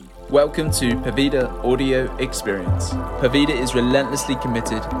Welcome to Purvida Audio Experience. Purvida is relentlessly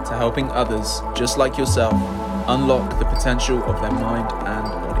committed to helping others, just like yourself, unlock the potential of their mind and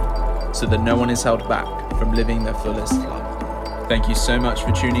body, so that no one is held back from living their fullest life. Thank you so much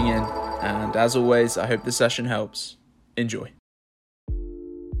for tuning in, and as always, I hope the session helps. Enjoy.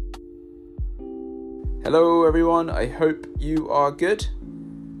 Hello everyone, I hope you are good,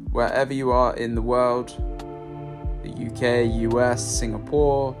 wherever you are in the world, the UK, US,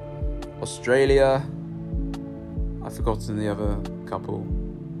 Singapore, Australia. I've forgotten the other couple,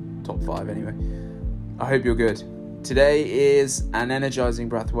 top 5 anyway. I hope you're good. Today is an energizing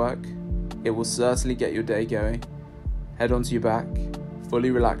breath work. It will certainly get your day going. Head onto your back, fully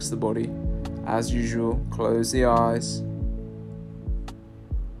relax the body. As usual, close the eyes.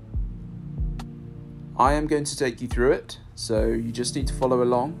 I am going to take you through it, so you just need to follow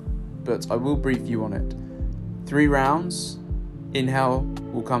along, but I will brief you on it. 3 rounds. Inhale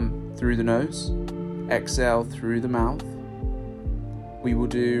will come through the nose, exhale through the mouth. We will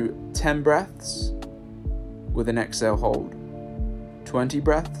do 10 breaths with an exhale hold, 20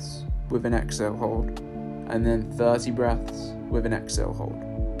 breaths with an exhale hold, and then 30 breaths with an exhale hold.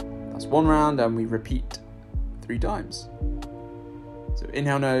 That's 1 round, and we repeat 3 times. So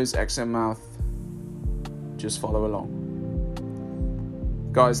inhale nose, exhale mouth, just follow along.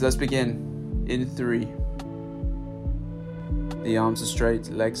 Guys, let's begin in 3. The arms are straight,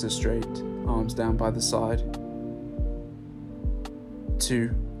 legs are straight, arms down by the side. 2,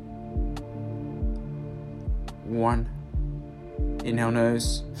 1. Inhale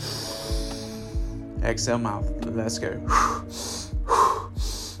nose, exhale mouth. Let's go.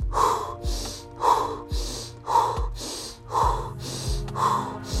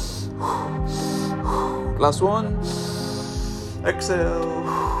 Last one. Exhale.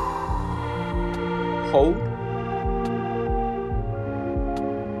 Hold.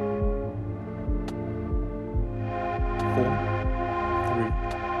 4,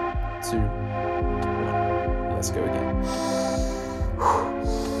 3, 2, 1. Let's go again.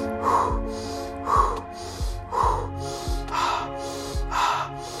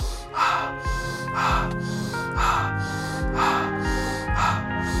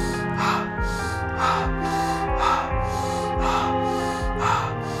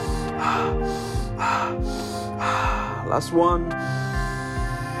 Last one.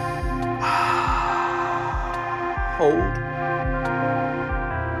 Hold.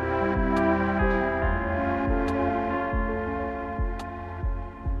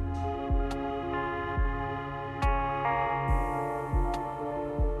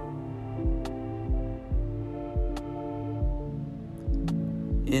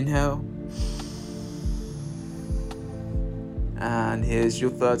 Inhale. And here's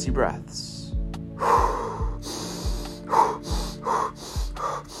your 30 breaths.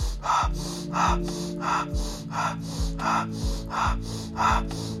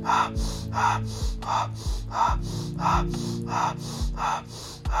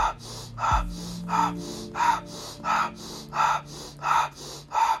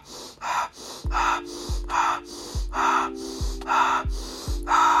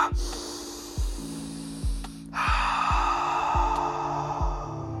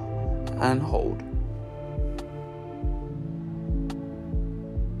 And hold.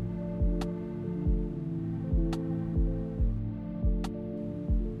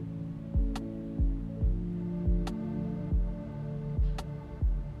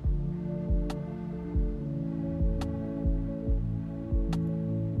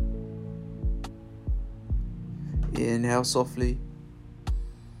 Inhale softly,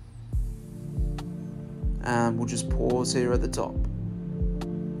 and we'll just pause here at the top.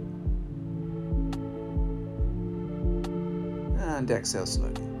 And exhale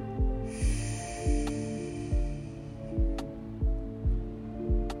slowly.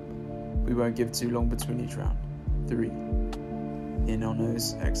 We won't give too long between each round. 3. Inhale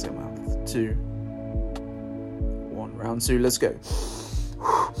nose, exhale mouth. 2, 1. Round 2, let's go.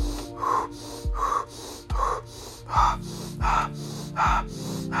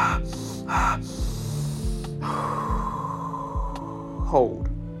 Hold.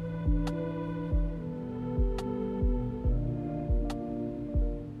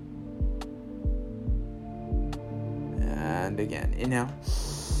 And again, inhale,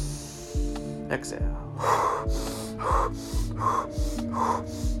 exhale.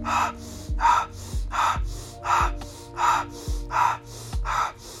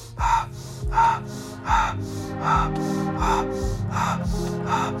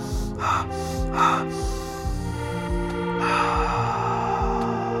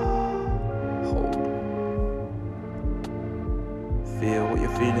 Feel what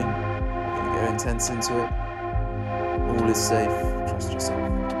you're feeling breathing. You're going to go intense into it. All is safe. Trust yourself.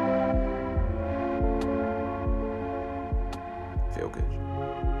 Feel good.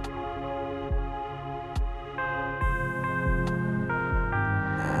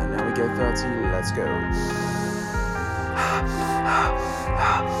 And now we go 30. Let's go.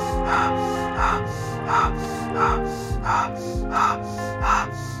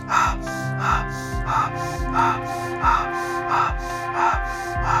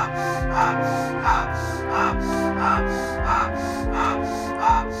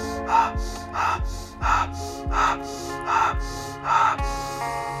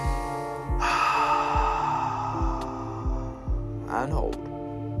 And hold.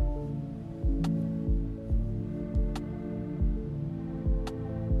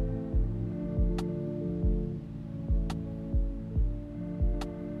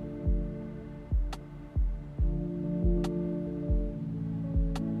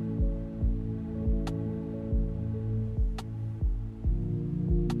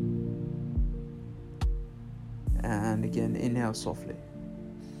 And again, inhale softly.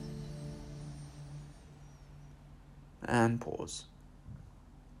 And pause.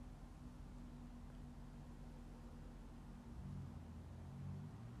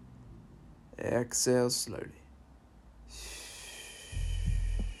 Exhale slowly.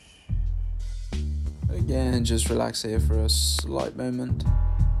 Again, just relax here for a slight moment.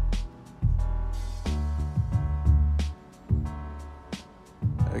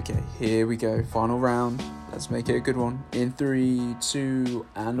 Okay, here we go. Final round. Let's make it a good one. In 3, 2,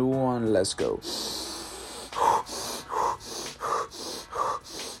 and 1. Let's go.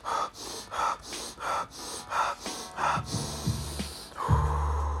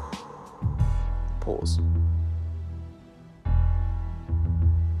 Pause.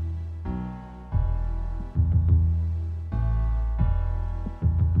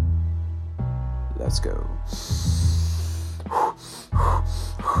 Let's go.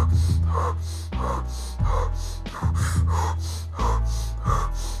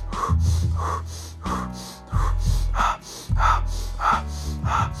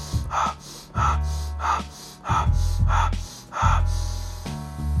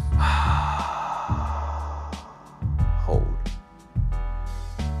 Hold.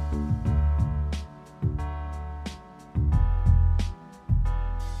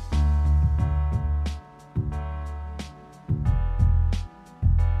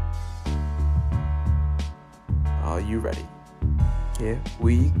 Are you ready? Here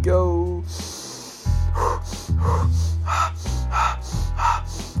we go.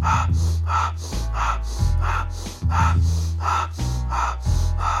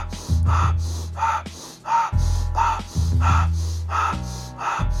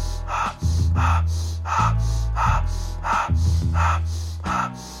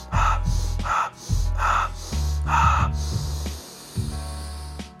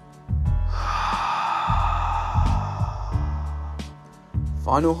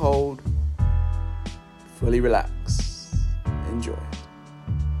 Final hold. Fully relax. Enjoy.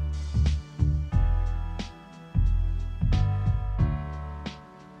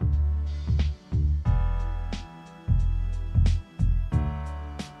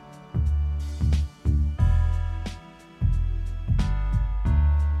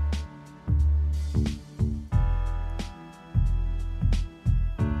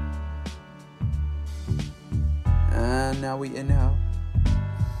 And now we inhale.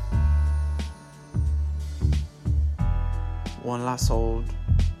 One last hold.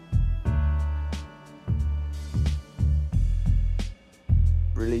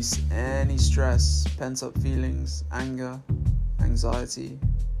 Release any stress, pent-up feelings, anger, anxiety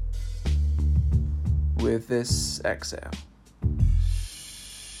with this exhale.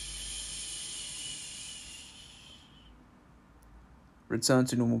 Return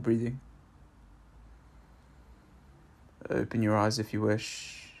to normal breathing. Open your eyes if you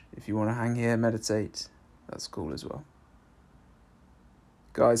wish. If you want to hang here, meditate, that's cool as well.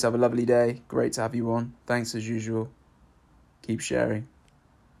 Guys, have a lovely day. Great to have you on. Thanks as usual. Keep sharing.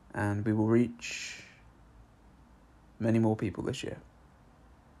 And we will reach many more people this year.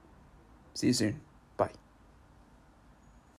 See you soon.